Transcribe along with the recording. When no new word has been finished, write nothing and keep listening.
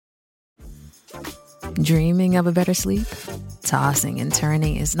Dreaming of a better sleep? Tossing and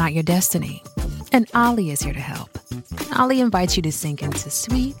turning is not your destiny. And Ollie is here to help. Ollie invites you to sink into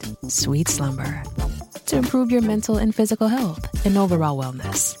sweet, sweet slumber to improve your mental and physical health and overall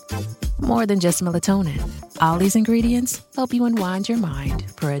wellness. More than just melatonin, Ollie's ingredients help you unwind your mind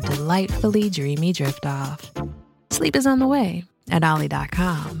for a delightfully dreamy drift off. Sleep is on the way at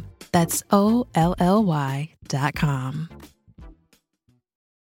Ollie.com. That's OLLY.com.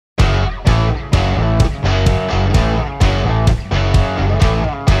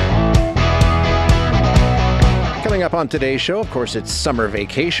 Coming up on today's show, of course, it's summer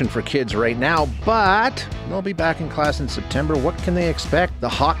vacation for kids right now, but they'll be back in class in September. What can they expect? The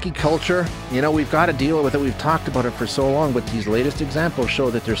hockey culture, we've got to deal with it. We've talked about it for so long, but these latest examples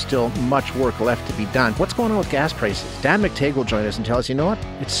show that there's still much work left to be done. What's going on with gas prices? Dan McTague will join us and tell us,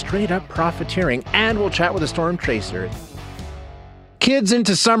 it's straight up profiteering, and we'll chat with a storm chaser. Kids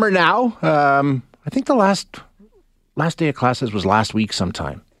into summer now. I think the last day of classes was last week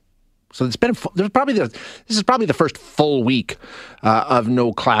sometime. So this is probably the first full week of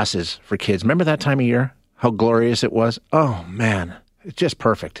no classes for kids. Remember that time of year? How glorious it was? Oh, man. It's just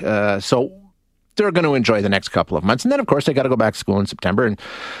perfect. So they're going to enjoy the next couple of months. And then, of course, they got to go back to school in September,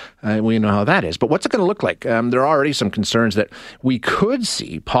 and we know how that is. But what's it going to look like? There are already some concerns that we could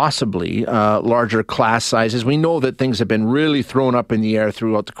see possibly larger class sizes. We know that things have been really thrown up in the air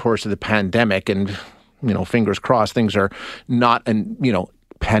throughout the course of the pandemic. And, fingers crossed, things are not,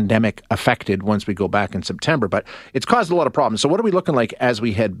 pandemic affected once we go back in September, but it's caused a lot of problems. So what are we looking like as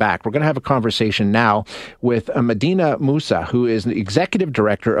we head back? We're going to have a conversation now with Medina Musa, who is the Executive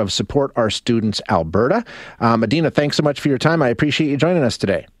Director of Support Our Students Alberta. Medina, thanks so much for your time. I appreciate you joining us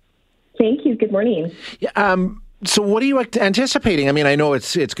today. Thank you. Good morning. Yeah, so what are you anticipating? I mean, I know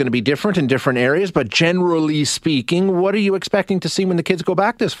it's going to be different in different areas, but generally speaking, what are you expecting to see when the kids go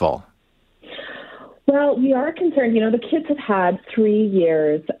back this fall? Well, we are concerned. The kids have had 3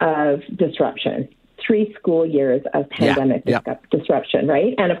 years of disruption, 3 school years of pandemic disruption,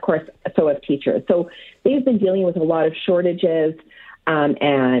 right? And of course, so have teachers. So they've been dealing with a lot of shortages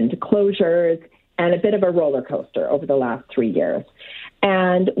and closures and a bit of a roller coaster over the last 3 years.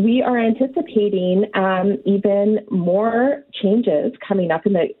 And we are anticipating even more changes coming up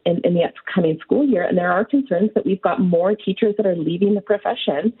in the upcoming school year. And there are concerns that we've got more teachers that are leaving the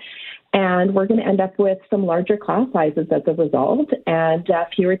profession. And we're going to end up with some larger class sizes as a result and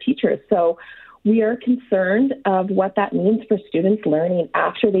fewer teachers. So we are concerned of what that means for students learning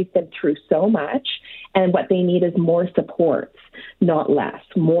after they've been through so much. And what they need is more supports, not less,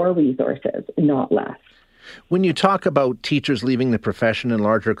 more resources, not less. When you talk about teachers leaving the profession and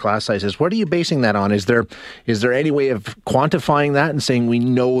larger class sizes, what are you basing that on? Is there any way of quantifying that and saying we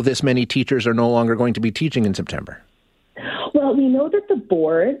know this many teachers are no longer going to be teaching in September? Well, we know that the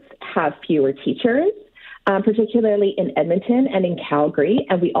boards have fewer teachers, particularly in Edmonton and in Calgary.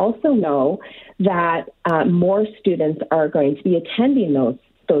 And we also know that more students are going to be attending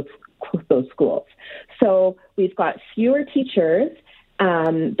those schools. So we've got fewer teachers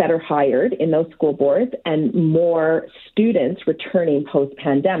that are hired in those school boards and more students returning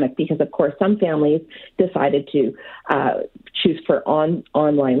post-pandemic because, of course, some families decided to choose for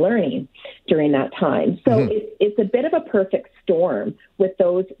online learning during that time. So it's a bit of a perfect storm with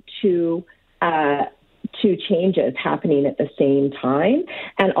those two changes happening at the same time.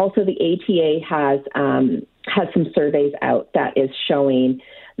 And also the ATA has some surveys out that is showing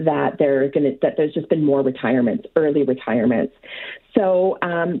that there's just been more retirements, early retirements. So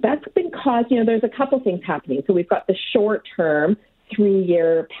that's been caused, there's a couple things happening. So we've got the short-term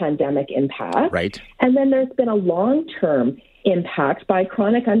 3-year pandemic impact. Right. And then there's been a long-term impact by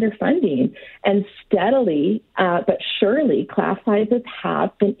chronic underfunding. And steadily, but surely, class sizes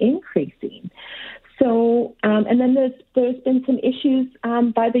have been increasing. So, and then there's been some issues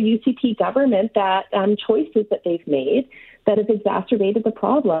by the UCP government that choices that they've made that have exacerbated the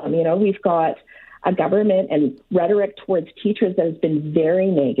problem. We've got a government and rhetoric towards teachers that has been very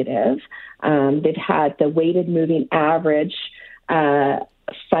negative. They've had the weighted moving average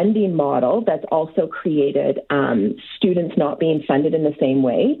funding model that's also created students not being funded in the same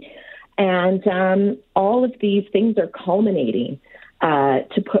way. And all of these things are culminating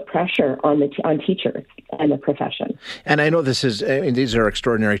to put pressure on teachers and the profession. And I know these are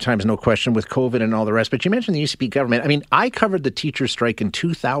extraordinary times, no question, with COVID and all the rest. But you mentioned the UCP government. I mean, I covered the teachers' strike in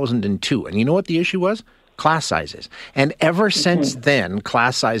 2002, and you know what the issue was? Class sizes. And ever since then,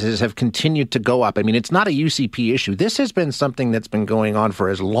 class sizes have continued to go up. I mean, it's not a UCP issue. This has been something that's been going on for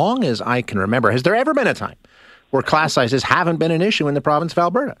as long as I can remember. Has there ever been a time where class sizes haven't been an issue in the province of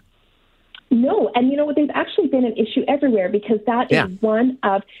Alberta? No, and they've actually been an issue everywhere because that is one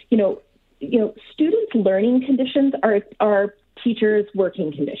of, students' learning conditions are teachers'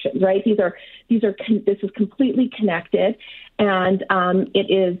 working conditions, right? This is completely connected, and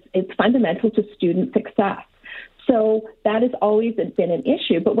it's fundamental to student success. So that has always been an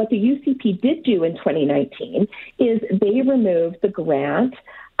issue. But what the UCP did do in 2019 is they removed the grant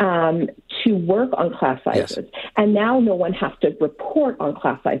to work on class sizes. Yes. And now no one has to report on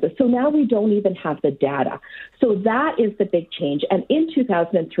class sizes. So now we don't even have the data. So that is the big change. And in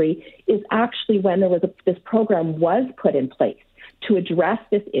 2003 is actually when this program was put in place to address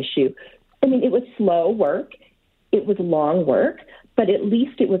this issue. I mean, it was slow work. It was long work, but at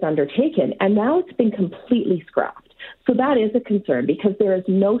least it was undertaken. And now it's been completely scrapped. So that is a concern because there is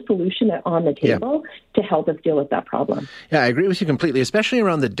no solution on the table to help us deal with that problem. Yeah, I agree with you completely, especially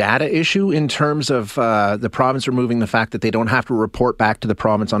around the data issue in terms of the province removing the fact that they don't have to report back to the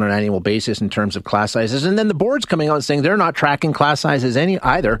province on an annual basis in terms of class sizes. And then the board's coming out and saying they're not tracking class sizes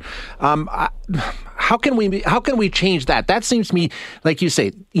either. How can we change that? That seems to me, like you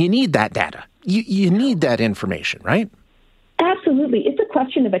say, you need that data. You need that information, right? Absolutely. It's a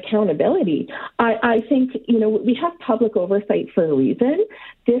question of accountability. I think, we have public oversight for a reason.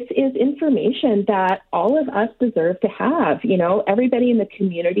 This is information that all of us deserve to have, everybody in the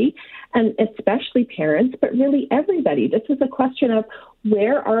community, and especially parents, but really everybody. This is a question of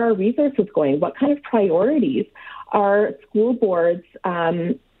where are our resources going? What kind of priorities are school boards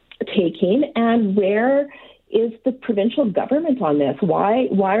taking, and where is the provincial government on this? Why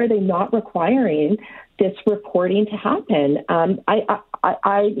are they not requiring this reporting to happen? I'm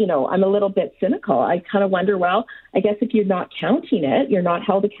a little bit cynical. I kind of wonder, well, I guess if you're not counting it, you're not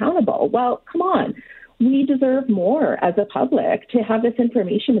held accountable. Well, come on. We deserve more as a public to have this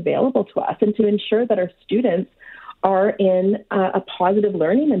information available to us and to ensure that our students are in a positive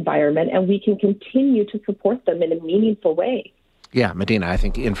learning environment and we can continue to support them in a meaningful way. Yeah, Medina, I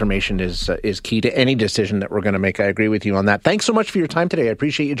think information is key to any decision that we're going to make. I agree with you on that. Thanks so much for your time today. I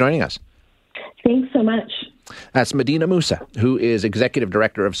appreciate you joining us. Thanks so much. That's Medina Musa, who is Executive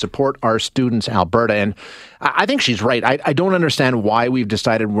Director of Support Our Students Alberta. And I think she's right. I don't understand why we've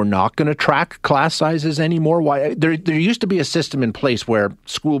decided we're not going to track class sizes anymore. Why there used to be a system in place where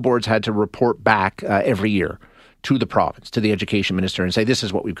school boards had to report back every year to the province, to the education minister, and say, this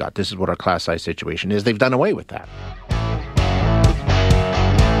is what we've got. This is what our class size situation is. They've done away with that.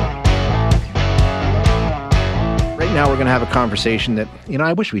 Right now, we're going to have a conversation that,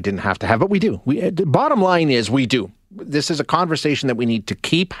 I wish we didn't have to have, but we do. The bottom line is we do. This is a conversation that we need to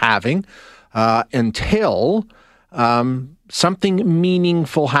keep having until something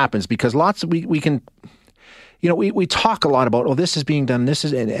meaningful happens, because we can, we talk a lot about, this is being done,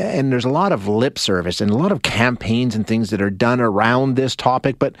 and there's a lot of lip service and a lot of campaigns and things that are done around this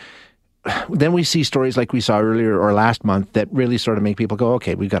topic, but then we see stories like we saw earlier or last month that really sort of make people go,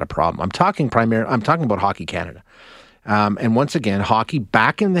 okay, we've got a problem. I'm talking about Hockey Canada. And once again, hockey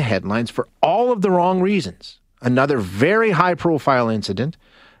back in the headlines for all of the wrong reasons. Another very high-profile incident.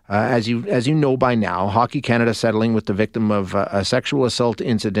 As you know by now, Hockey Canada settling with the victim of a sexual assault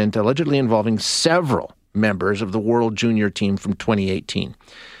incident allegedly involving several members of the World Junior team from 2018.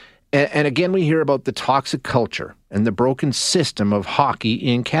 And again, we hear about the toxic culture and the broken system of hockey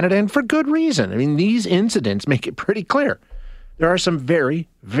in Canada, and for good reason. I mean, these incidents make it pretty clear. There are some very,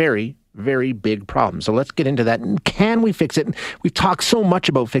 very, very big problems. So let's get into that. And can we fix it? We've talked so much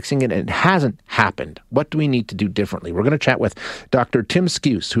about fixing it, and it hasn't happened. What do we need to do differently? We're going to chat with Dr. Tim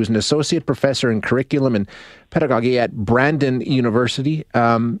Skuse, who's an associate professor in curriculum and pedagogy at Brandon University.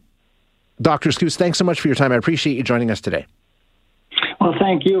 Dr. Skuse, thanks so much for your time. I appreciate you joining us today. Well,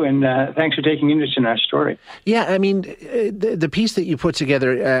 thank you, and thanks for taking interest in our story. Yeah, I mean, the piece that you put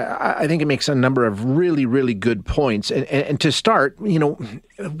together, I think it makes a number of really, really good points. And to start,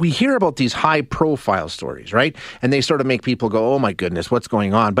 we hear about these high-profile stories, right? And they sort of make people go, oh, my goodness, what's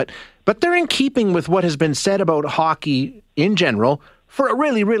going on? But they're in keeping with what has been said about hockey in general for a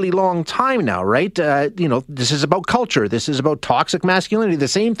really, really long time now, right? This is about culture. This is about toxic masculinity. The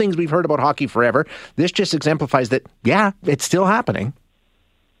same things we've heard about hockey forever. This just exemplifies that, yeah, it's still happening.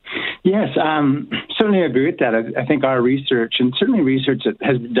 Yes, certainly agree with that. I think our research, and certainly research that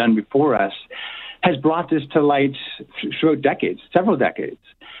has been done before us, has brought this to light throughout decades, several decades.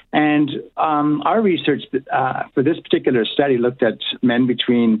 And our research for this particular study looked at men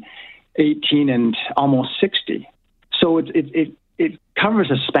between 18 and almost 60. So it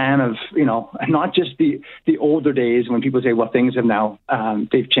covers a span of, not just the older days when people say, well, things have now,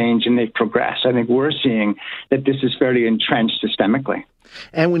 they've changed and they've progressed. I think we're seeing that this is fairly entrenched systemically.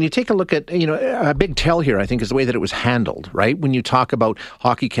 And when you take a look at, a big tell here, I think, is the way that it was handled, right? When you talk about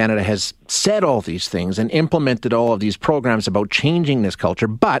Hockey Canada has said all these things and implemented all of these programs about changing this culture,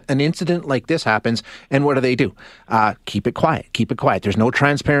 but an incident like this happens, and what do? Keep it quiet. There's no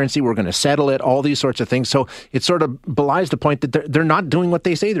transparency. We're going to settle it, all these sorts of things. So it sort of belies the point that they're not doing what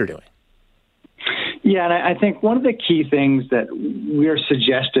they say they're doing. Yeah, and I think one of the key things that we're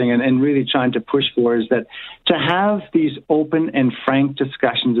suggesting and really trying to push for is that to have these open and frank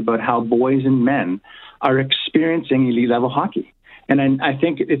discussions about how boys and men are experiencing elite level hockey. And I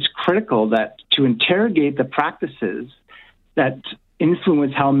think it's critical that to interrogate the practices that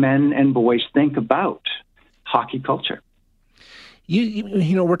influence how men and boys think about hockey culture.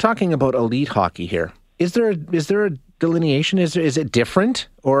 We're talking about elite hockey here. Is there a delineation? Is it different,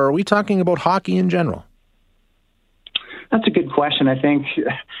 or are we talking about hockey in general? That's a good question. I think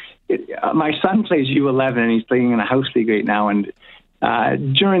my son plays U11, and he's playing in a house league right now. And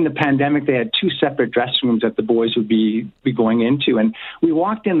during the pandemic, they had 2 separate dressing rooms that the boys would be going into. And we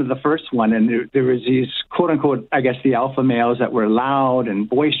walked into the first one, and there was these quote unquote, I guess, the alpha males that were loud and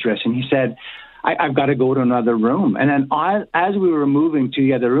boisterous. And he said, I've got to go to another room. And then as we were moving to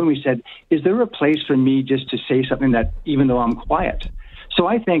the other room, he said, is there a place for me just to say something that even though I'm quiet? So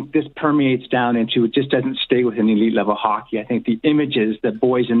I think this permeates down into, it just doesn't stay within elite level hockey. I think the images that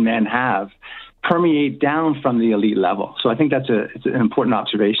boys and men have permeate down from the elite level. So I think it's an important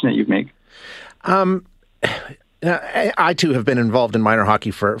observation that you make. I too have been involved in minor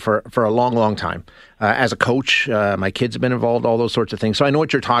hockey for a long, long time. As a coach, my kids have been involved, all those sorts of things. So I know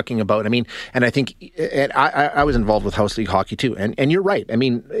what you're talking about. I mean, and I think I was involved with house league hockey too. And you're right. I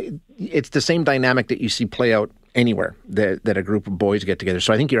mean, it's the same dynamic that you see play out anywhere that a group of boys get together.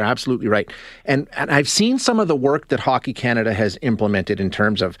 So I think you're absolutely right. And I've seen some of the work that Hockey Canada has implemented in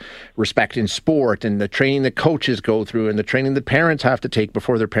terms of respect in sport and the training that coaches go through and the training that parents have to take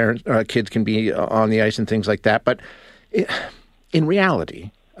before their kids can be on the ice and things like that. But in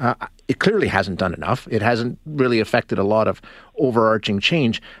reality, it clearly hasn't done enough. It hasn't really affected a lot of overarching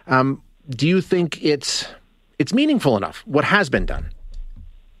change. Do you think it's meaningful enough, what has been done?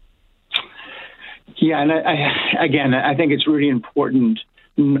 Yeah, and I think it's really important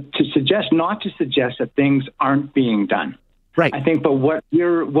to suggest that things aren't being done. Right. I think, but what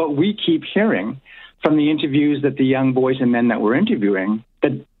we keep hearing from the interviews that the young boys and men that we're interviewing,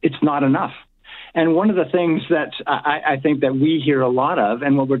 that it's not enough. And one of the things that I think that we hear a lot of,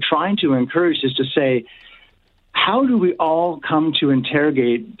 and what we're trying to encourage, is to say, how do we all come to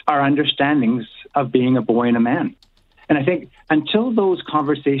interrogate our understandings of being a boy and a man? And I think until those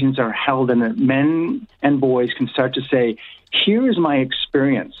conversations are held and that men and boys can start to say, here is my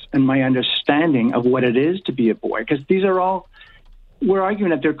experience and my understanding of what it is to be a boy, because these are all, we're arguing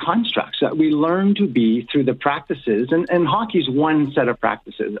that they're constructs that we learn to be through the practices. And hockey's one set of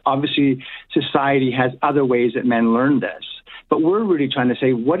practices. Obviously, society has other ways that men learn this. But we're really trying to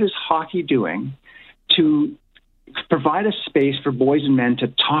say, what is hockey doing to provide a space for boys and men to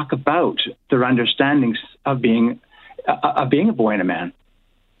talk about their understandings of being a boy and a man?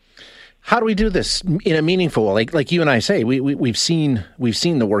 How do we do this in a meaningful way? Like you and I say, we've seen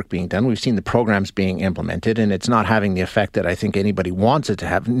the work being done, we've seen the programs being implemented, and it's not having the effect that I think anybody wants it to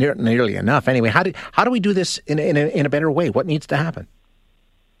have nearly enough. Anyway, how do we do this in a better way? What needs to happen?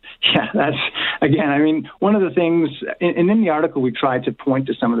 Yeah, that's, again, I mean, one of the things, and in the article we tried to point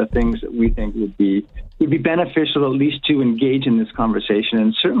to some of the things that we think would be beneficial, at least to engage in this conversation,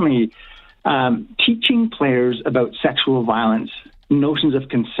 and certainly teaching players about sexual violence, notions of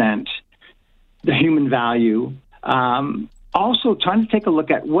consent, the human value. Also trying to take a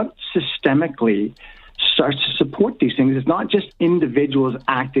look at what systemically starts to support these things. It's not just individuals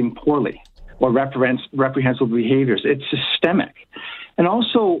acting poorly or reprehensible behaviors. It's systemic. And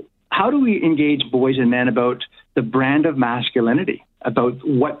also, how do we engage boys and men about the brand of masculinity, about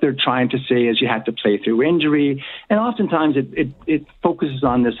what they're trying to say is you have to play through injury. And oftentimes it focuses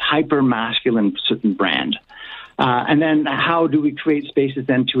on this hyper-masculine certain brand. And then how do we create spaces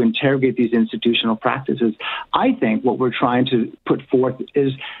then to interrogate these institutional practices? I think what we're trying to put forth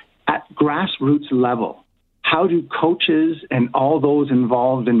is at grassroots level, how do coaches and all those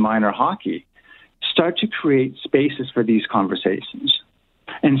involved in minor hockey start to create spaces for these conversations?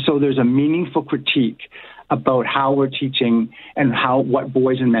 And so there's a meaningful critique about how we're teaching and what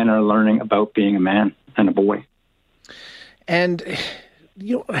boys and men are learning about being a man and a boy. And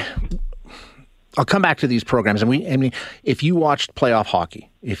I'll come back to these programs. And if you watched playoff hockey,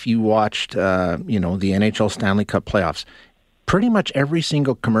 if you watched the NHL Stanley Cup playoffs, pretty much every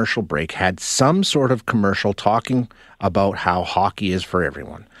single commercial break had some sort of commercial talking about how hockey is for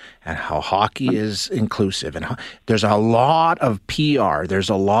everyone and how hockey is inclusive. And there's a lot of PR. There's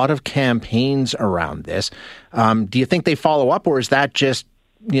a lot of campaigns around this. Do you think they follow up, or is that just,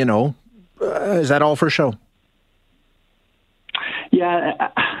 is that all for show? Yeah,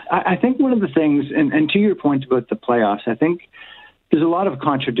 I think one of the things, and to your point about the playoffs, I think there's a lot of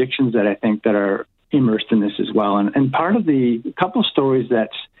contradictions that I think that are immersed in this as well. And part of the couple stories that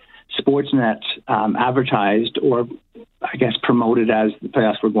Sportsnet advertised, or I guess promoted as the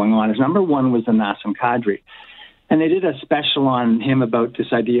playoffs were going on, is number one was the Nazem Kadri. And they did a special on him about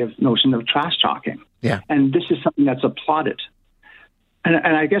this notion of trash talking. Yeah. And this is something that's applauded.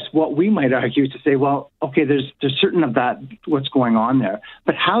 And I guess what we might argue is to say, well, okay, there's certain of that, what's going on there.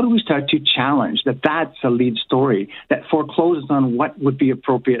 But how do we start to challenge that that's a lead story that forecloses on what would be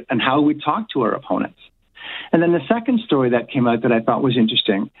appropriate and how we talk to our opponents? And then the second story that came out that I thought was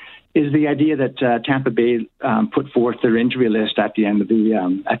interesting is the idea that Tampa Bay put forth their injury list at the end of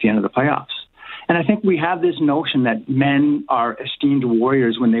the playoffs. And I think we have this notion that men are esteemed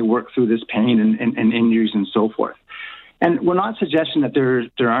warriors when they work through this pain and injuries and so forth. And we're not suggesting that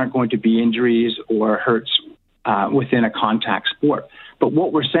there aren't going to be injuries or hurts within a contact sport. But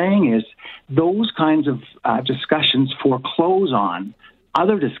what we're saying is those kinds of discussions foreclose on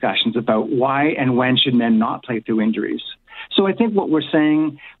other discussions about why and when should men not play through injuries. So I think what we're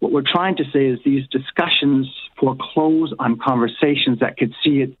trying to say is these discussions foreclose on conversations that could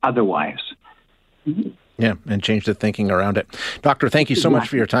see it otherwise. Yeah, and change the thinking around it. Doctor, thank you so much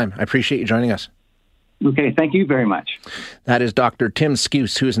for your time. I appreciate you joining us. Okay, thank you very much. That is Dr. Tim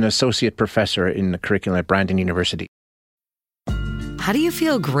Skuse, who is an associate professor in the curriculum at Brandon University. How do you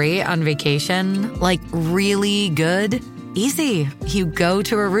feel great on vacation? Like really good? Easy. You go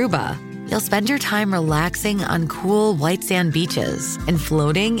to Aruba. You'll spend your time relaxing on cool white sand beaches and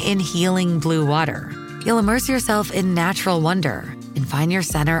floating in healing blue water. You'll immerse yourself in natural wonder and find your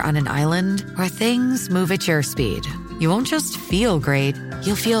center on an island where things move at your speed. You won't just feel great,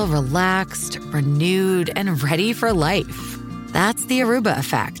 you'll feel relaxed, renewed, and ready for life. That's the Aruba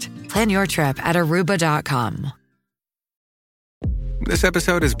effect. Plan your trip at Aruba.com. This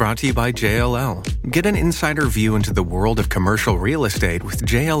episode is brought to you by JLL. Get an insider view into the world of commercial real estate with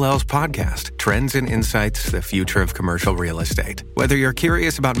JLL's podcast, Trends and Insights, the Future of Commercial Real Estate. Whether you're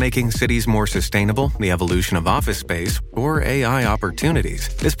curious about making cities more sustainable, the evolution of office space, or AI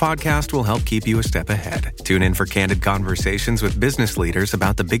opportunities, this podcast will help keep you a step ahead. Tune in for candid conversations with business leaders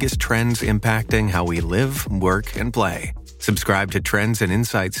about the biggest trends impacting how we live, work, and play. Subscribe to Trends and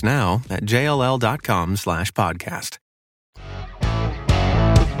Insights now at jll.com/podcast.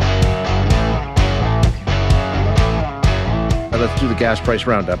 Let's do the gas price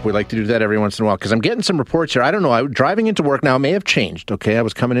roundup. We like to do that every once in a while because I'm getting some reports here. I don't know. I was driving into work now. It may have changed. Okay, I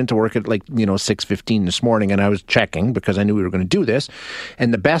was coming into work at 6:15 this morning, and I was checking because I knew we were going to do this.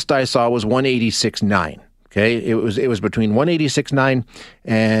 And the best I saw was 186.9. Okay, it was between 186.9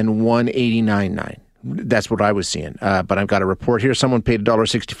 and 189.9. That's what I was seeing. But I've got a report here. Someone paid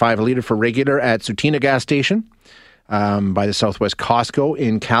 $1.65 a liter for regular at Sutina gas station. By the Southwest Costco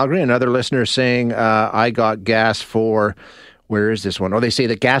in Calgary. Another listener saying, I got gas for, where is this one? Oh, they say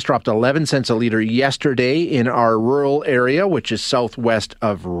that gas dropped 11 cents a liter yesterday in our rural area, which is southwest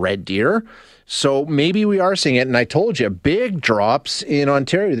of Red Deer. So maybe we are seeing it. And I told you, big drops in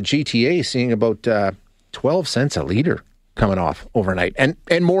Ontario. The GTA seeing about 12 cents a liter coming off overnight. And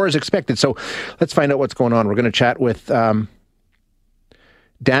more is expected. So let's find out what's going on. We're going to chat with Dan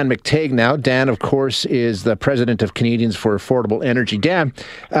McTague now. Dan, of course, is the president of Canadians for Affordable Energy. Dan,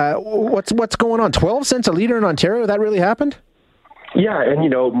 what's going on? 12 cents a litre in Ontario? That really happened? Yeah, and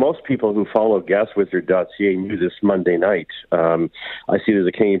most people who follow GasWizard.ca knew this Monday night. I see there's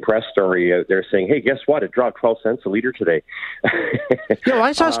a Canadian Press story out there saying, hey, guess what? It dropped 12 cents a litre today.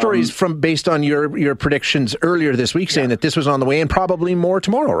 I saw stories based on your predictions earlier this week saying that this was on the way and probably more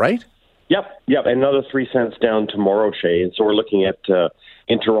tomorrow, right? Yep. Another 3 cents down tomorrow, Shay. And so we're looking at,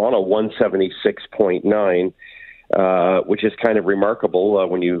 in Toronto, 176.9, which is kind of remarkable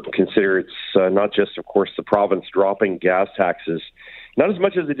when you consider it's not just, of course, the province dropping gas taxes, not as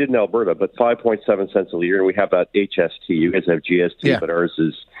much as they did in Alberta, but 5.7 cents a litre. And we have that HST. You guys have GST, but ours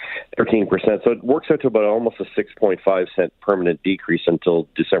is 13%. So it works out to about almost a 6.5 cent permanent decrease until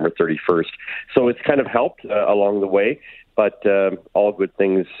December 31st. So it's kind of helped along the way. But all good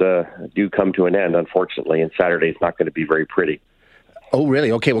things do come to an end, unfortunately, and Saturday is not going to be very pretty. Oh,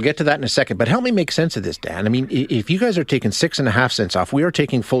 really? Okay, we'll get to that in a second. But help me make sense of this, Dan. I mean, if you guys are taking 6.5 cents off, we are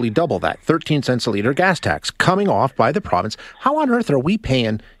taking fully double that, 13 cents a litre gas tax coming off by the province. How on earth are we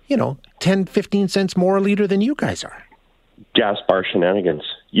paying, 10, 15 cents more a litre than you guys are? gas bar shenanigans.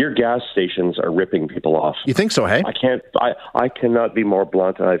 Your gas stations are ripping people off. You think so, hey? I cannot be more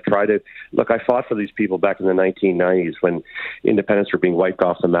blunt. I've tried to look. I fought for these people back in the 1990s when independents were being wiped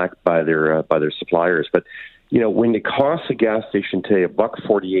off the map by their suppliers. But when it costs a gas station today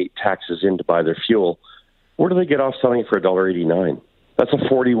 $1.48 taxes in to buy their fuel, where do they get off selling it for $1.89? That's a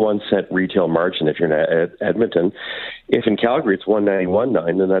 41-cent retail margin if you're in Edmonton. If in Calgary it's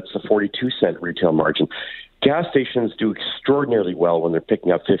 191.9, then that's a 42-cent retail margin. Gas stations do extraordinarily well when they're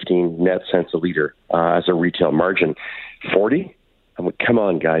picking up 15 net cents a liter as a retail margin. 40? I mean, come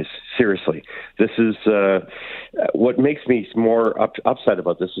on, guys. Seriously. This is what makes me more upset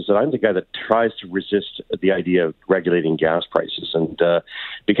about this is that I'm the guy that tries to resist the idea of regulating gas prices, and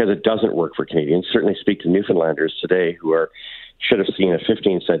because it doesn't work for Canadians. Certainly speak to Newfoundlanders today who should have seen a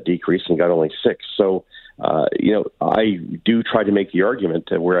 15-cent decrease and got only 6. So, I do try to make the argument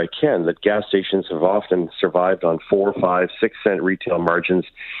where I can that gas stations have often survived on 4, 5, 6 cent retail margins,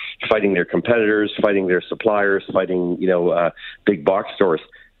 fighting their competitors, fighting their suppliers, fighting, big box stores.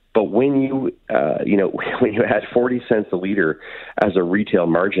 But when you add 40 cents a liter as a retail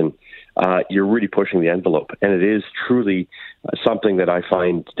margin, you're really pushing the envelope. And it is truly something that I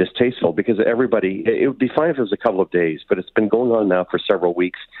find distasteful because it would be fine if it was a couple of days, but it's been going on now for several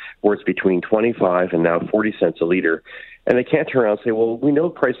weeks where it's between 25 and now 40 cents a liter. And they can't turn around and say, well, we know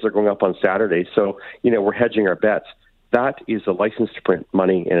prices are going up on Saturday, so, we're hedging our bets. That is a license to print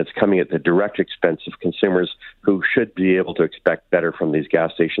money, and it's coming at the direct expense of consumers who should be able to expect better from these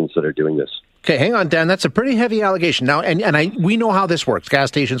gas stations that are doing this. Okay, hang on, Dan. That's a pretty heavy allegation. Now, we know how this works. Gas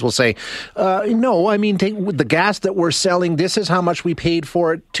stations will say, no, I mean, take the gas that we're selling, this is how much we paid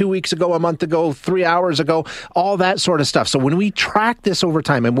for it 2 weeks ago, a month ago, 3 hours ago, all that sort of stuff. So when we track this over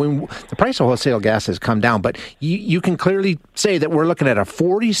time, and when the price of wholesale gas has come down, but you can clearly say that we're looking at a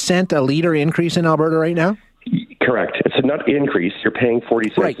 40 cent a liter increase in Alberta right now? Correct. It's a nut increase. You're paying 40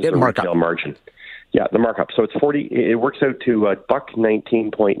 cents as a retail margin. Yeah, the markup. So it's 40. It works out to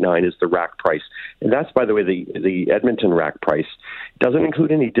 $1.19.9 is the rack price, and that's, by the way, the Edmonton rack price. Doesn't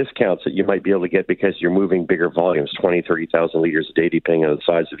include any discounts that you might be able to get because you're moving bigger volumes, 20, 30,000 liters a day, depending on the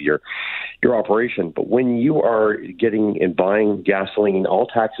size of your operation. But when you are getting and buying gasoline, all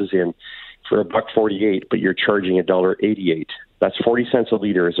taxes in, for $1.48, but you're charging $1.88. That's 40 cents a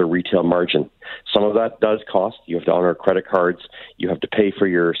liter as a retail margin. Some of that does cost. You have to honor credit cards. You have to pay for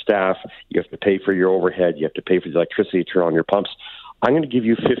your staff. You have to pay for your overhead. You have to pay for the electricity to turn on your pumps. I'm going to give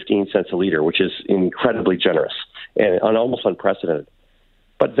you 15 cents a liter, which is incredibly generous and almost unprecedented.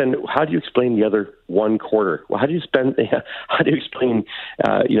 But then, how do you explain the other 1/4? Well, how do you explain,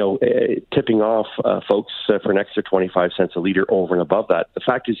 tipping off folks for an extra 25 cents a liter over and above that? The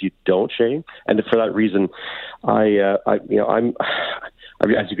fact is, you don't, Shane. And for that reason, as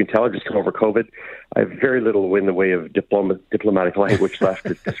you can tell, I've just come over COVID. I have very little in the way of diplomatic language left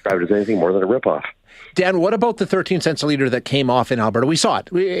to describe it as anything more than a ripoff. Dan, what about the 13 cents a liter that came off in Alberta? We saw it.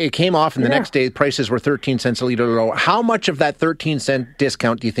 It came off, and the next day prices were 13 cents a liter lower. How much of that 13-cent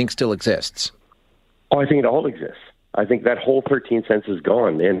discount do you think still exists? Oh, I think it all exists. I think that whole 13 cents is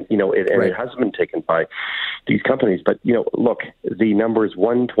gone, and it hasn't been taken by these companies. But look, the number is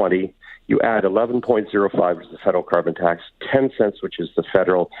 120. You add 11.05, which is the federal carbon tax, 10 cents, which is the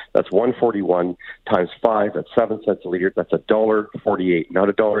federal. That's 141 times 5. That's 7 cents a liter. That's $1.48, not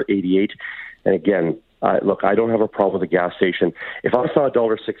 $1.88. And again, look, I don't have a problem with a gas station. If I saw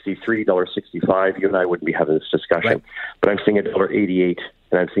 $1.63, $1.65, you and I wouldn't be having this discussion. Right. But I'm seeing $1.88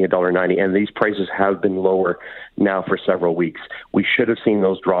 and I'm seeing $1.90, and these prices have been lower now for several weeks. We should have seen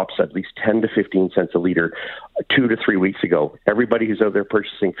those drops at least 10 to 15 cents a liter 2 to 3 weeks ago. Everybody who's out there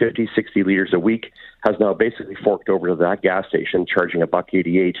purchasing 50, 60 liters a week has now basically forked over to that gas station, charging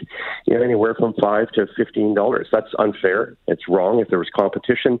 $1.88, anywhere from $5 to $15. That's unfair. It's wrong. If there was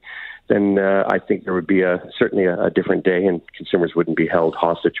competition, then I think there would be certainly a different day, and consumers wouldn't be held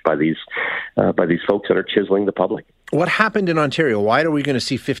hostage by these folks that are chiseling the public. What happened in Ontario? Why are we going to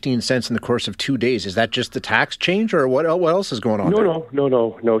see 15 cents in the course of 2 days? Is that just the tax change, or what else is going on?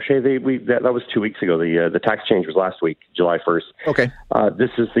 No, Shay. That was 2 weeks ago. The tax change was last week, July 1st. Okay.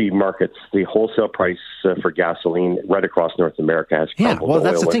 This is the markets. The wholesale price for gasoline right across North America has crumbled. Yeah, well,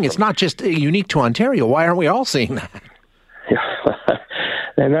 that's the thing. It's not just unique to Ontario. Why aren't we all seeing that? Yeah.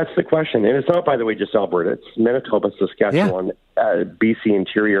 And that's the question. And it's not, by the way, just Alberta. It's Manitoba, Saskatchewan, BC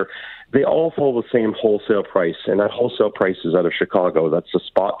Interior. They all follow the same wholesale price, and that wholesale price is out of Chicago. That's the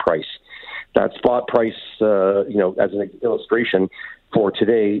spot price. That spot price, as an illustration for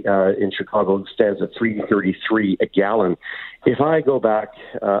today in Chicago, stands at $3.33 a gallon. If I go back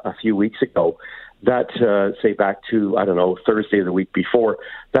a few weeks ago, that, say back to, Thursday of the week before,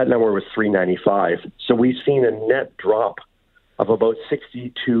 that number was $3.95. So we've seen a net drop of about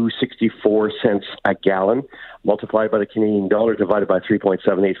 62, 64 cents a gallon, multiplied by the Canadian dollar, divided by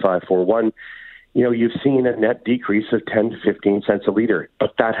 3.78541. You've seen a net decrease of 10 to 15 cents a liter,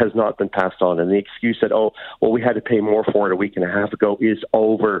 but that has not been passed on. And the excuse that, we had to pay more for it a week and a half ago is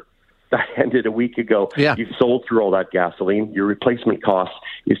over. That ended a week ago. Yeah. You've sold through all that gasoline. Your replacement cost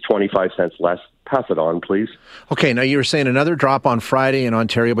is 25 cents less. Pass it on, please. Okay, now you were saying another drop on Friday in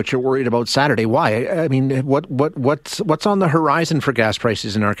Ontario, but you're worried about Saturday. Why? I mean, what's on the horizon for gas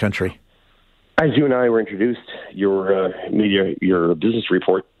prices in our country? As you and I were introduced, your business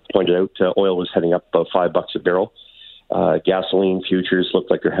report pointed out oil was heading up about $5 a barrel. Gasoline futures look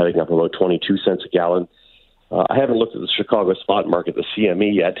like they're heading up about 22 cents a gallon. I haven't looked at the Chicago spot market, the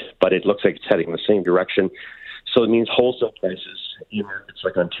CME, yet, but it looks like it's heading in the same direction. So it means wholesale prices in markets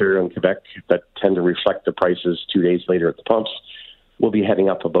like Ontario and Quebec that tend to reflect the prices 2 days later at the pumps will be heading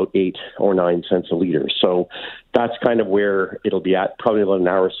up about 8 or 9 cents a liter. So that's kind of where it'll be at. Probably about an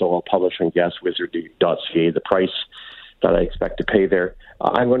hour or so I'll publish on gaswizard.ca the price that I expect to pay there.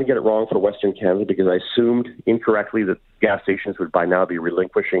 I'm going to get it wrong for Western Canada because I assumed incorrectly that gas stations would by now be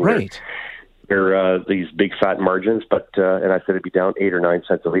relinquishing these big fat margins, but and I said it'd be down 8 or 9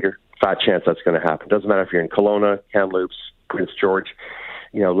 cents a liter. Fat chance that's going to happen. Doesn't matter if you're in Kelowna, Kamloops, Prince George,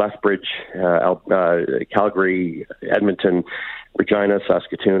 Lethbridge, Calgary, Edmonton, Regina,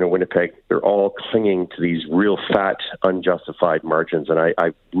 Saskatoon, or Winnipeg. They're all clinging to these real fat, unjustified margins, and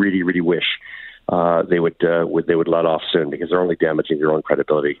I really, really wish they would let off soon because they're only damaging their own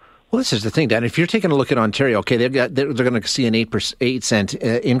credibility. Well, this is the thing, Dan. If you're taking a look at Ontario, okay, they're going to see an 8 cent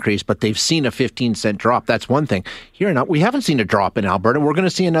increase, but they've seen a 15-cent drop. That's one thing. Here, now, we haven't seen a drop in Alberta. We're going to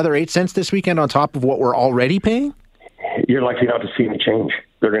see another 8 cents this weekend on top of what we're already paying? You're likely not to see any change.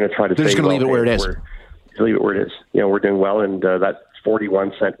 They're going to try to They're just going to leave it where it is. Leave it where it is. We're doing well, and that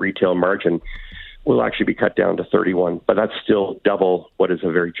 41-cent retail margin will actually be cut down to 31, but that's still double what is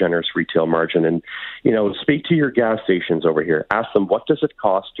a very generous retail margin. And, speak to your gas stations over here. Ask them, what does it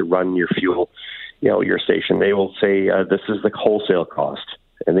cost to run your fuel, your station? They will say, this is the wholesale cost.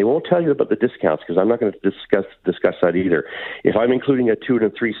 And they won't tell you about the discounts because I'm not going to discuss that either. If I'm including a 2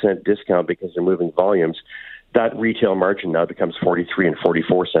 and 3 cent discount because they're moving volumes, that retail margin now becomes 43 and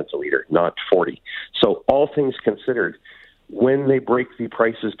 44 cents a liter, not 40. So all things considered, when they break the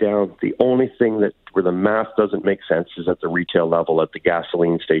prices down, the only thing where the math doesn't make sense is at the retail level, at the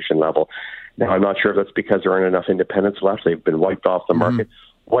gasoline station level. Now, I'm not sure if that's because there aren't enough independents left. They've been wiped off the market.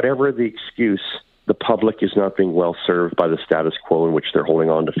 Whatever the excuse, the public is not being well served by the status quo in which they're holding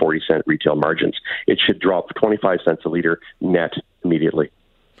on to 40-cent retail margins. It should drop 25 cents a liter net immediately.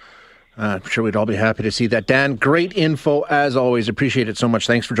 I'm sure we'd all be happy to see that. Dan, great info as always. Appreciate it so much.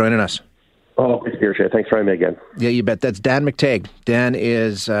 Thanks for joining us. Oh, great to hear you. Thanks for having me again. Yeah, you bet. That's Dan McTeague. Dan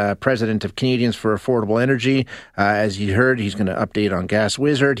is president of Canadians for Affordable Energy. As you heard, he's going to update on Gas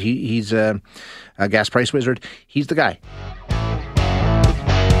Wizard. He's a gas price wizard. He's the guy.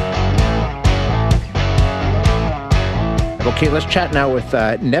 Okay, let's chat now with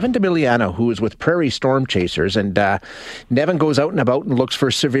Nevin Demiliano, who is with Prairie Storm Chasers. And Nevin goes out and about and looks for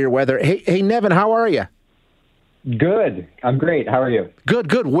severe weather. Hey, Nevin, how are you? Good. I'm great. How are you?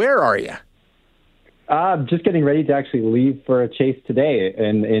 Good. Where are you? Just getting ready to actually leave for a chase today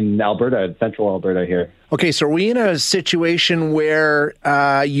in Alberta, central Alberta here. Okay, so are we in a situation where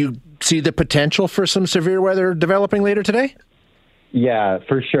you see the potential for some severe weather developing later today? Yeah,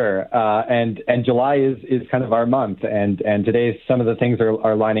 for sure. And July is kind of our month, and today some of the things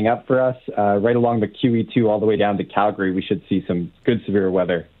are lining up for us. Right along the QE2 all the way down to Calgary, we should see some good severe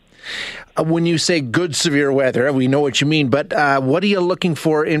weather. When you say good severe weather, we know what you mean, but what are you looking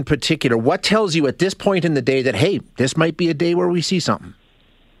for in particular? What tells you at this point in the day that, hey, this might be a day where we see something?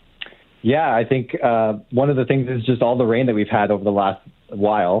 Yeah, I think one of the things is just all the rain that we've had over the last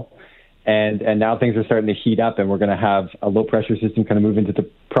while, and now things are starting to heat up, and we're going to have a low-pressure system kind of move into the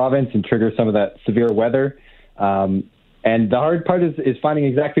province and trigger some of that severe weather. And the hard part is finding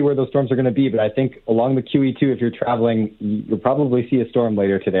exactly where those storms are going to be. But I think along the QE2, if you're traveling, you'll probably see a storm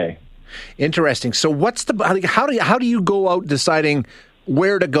later today. Interesting. So what's how do you go out deciding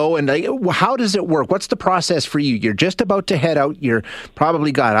where to go, and how does it work? What's the process for you? You're just about to head out. You're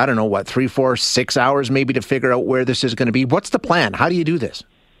probably got, 3, 4, 6 hours maybe to figure out where this is going to be. What's the plan? How do you do this?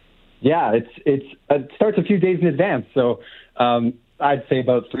 Yeah, it starts a few days in advance. So I'd say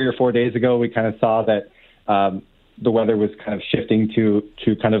about 3 or 4 days ago, we kind of saw that the weather was kind of shifting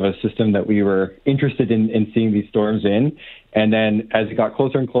to kind of a system that we were interested in seeing these storms in. And then as it got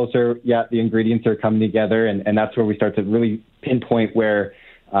closer and closer, the ingredients are coming together. And that's where we start to really pinpoint where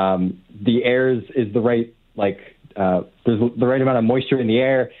the air is the right, there's the right amount of moisture in the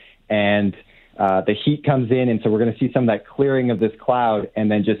air, and the heat comes in, and so we're going to see some of that clearing of this cloud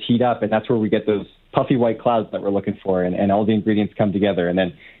and then just heat up, and that's where we get those puffy white clouds that we're looking for, and all the ingredients come together. And then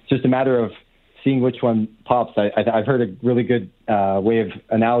it's just a matter of seeing which one pops. I've heard a really good way of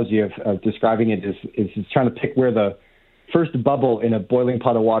analogy of describing it is trying to pick where the first bubble in a boiling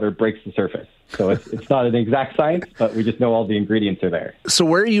pot of water breaks the surface. So it's not an exact science, but we just know all the ingredients are there. So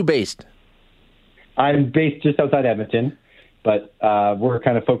where are you based? I'm based just outside Edmonton, but we're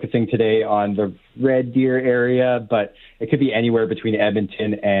kind of focusing today on the Red Deer area, but it could be anywhere between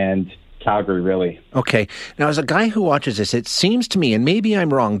Edmonton and Calgary, really. Okay. Now, as a guy who watches this, it seems to me, and maybe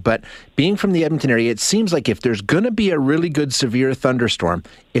I'm wrong, but being from the Edmonton area, it seems like if there's going to be a really good severe thunderstorm,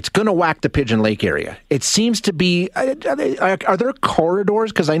 it's going to whack the Pigeon Lake area. It seems to be, are there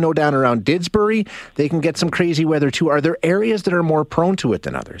corridors? Because I know down around Didsbury, they can get some crazy weather too. Are there areas that are more prone to it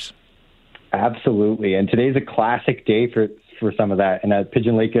than others? Absolutely. And today's a classic day for some of that. And that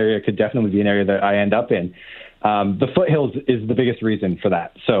Pigeon Lake area could definitely be an area that I end up in. The foothills is the biggest reason for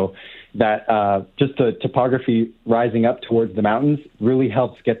that. So that just the topography rising up towards the mountains really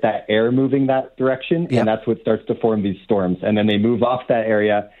helps get that air moving that direction. Yep. And that's what starts to form these storms. And then they move off that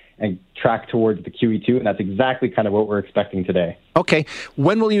area and track towards the QE2. And that's exactly kind of what we're expecting today. Okay.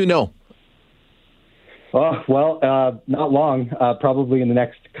 When will you know? Well, not long. Probably in the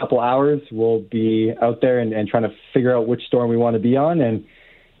next couple hours, we'll be out there and trying to figure out which storm we want to be on,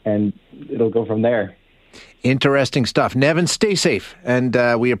 and it'll go from there. Interesting stuff. Nevin, stay safe, and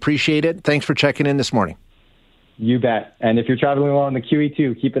we appreciate it. Thanks for checking in this morning. You bet. And if you're traveling along the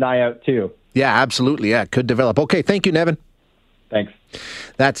QE2, keep an eye out, too. Yeah, absolutely. Yeah, could develop. Okay, thank you, Nevin. Thanks.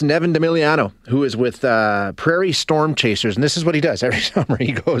 That's Nevin D'Emiliano, who is with Prairie Storm Chasers, and this is what he does every summer.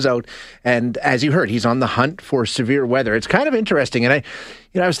 He goes out, and as you heard, he's on the hunt for severe weather. It's kind of interesting, and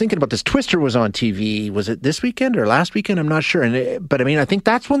I was thinking about this. Twister was on TV. Was it this weekend or last weekend? I'm not sure. But I mean, I think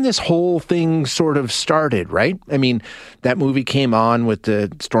that's when this whole thing sort of started, right? I mean, that movie came on with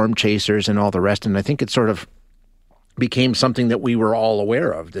the Storm Chasers and all the rest, and I think it sort of became something that we were all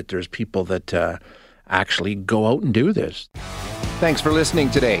aware of, that there's people that actually go out and do this. Thanks for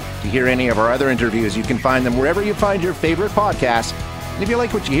listening today. To hear any of our other interviews, you can find them wherever you find your favorite podcasts. And if you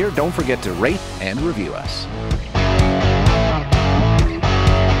like what you hear, don't forget to rate and review us.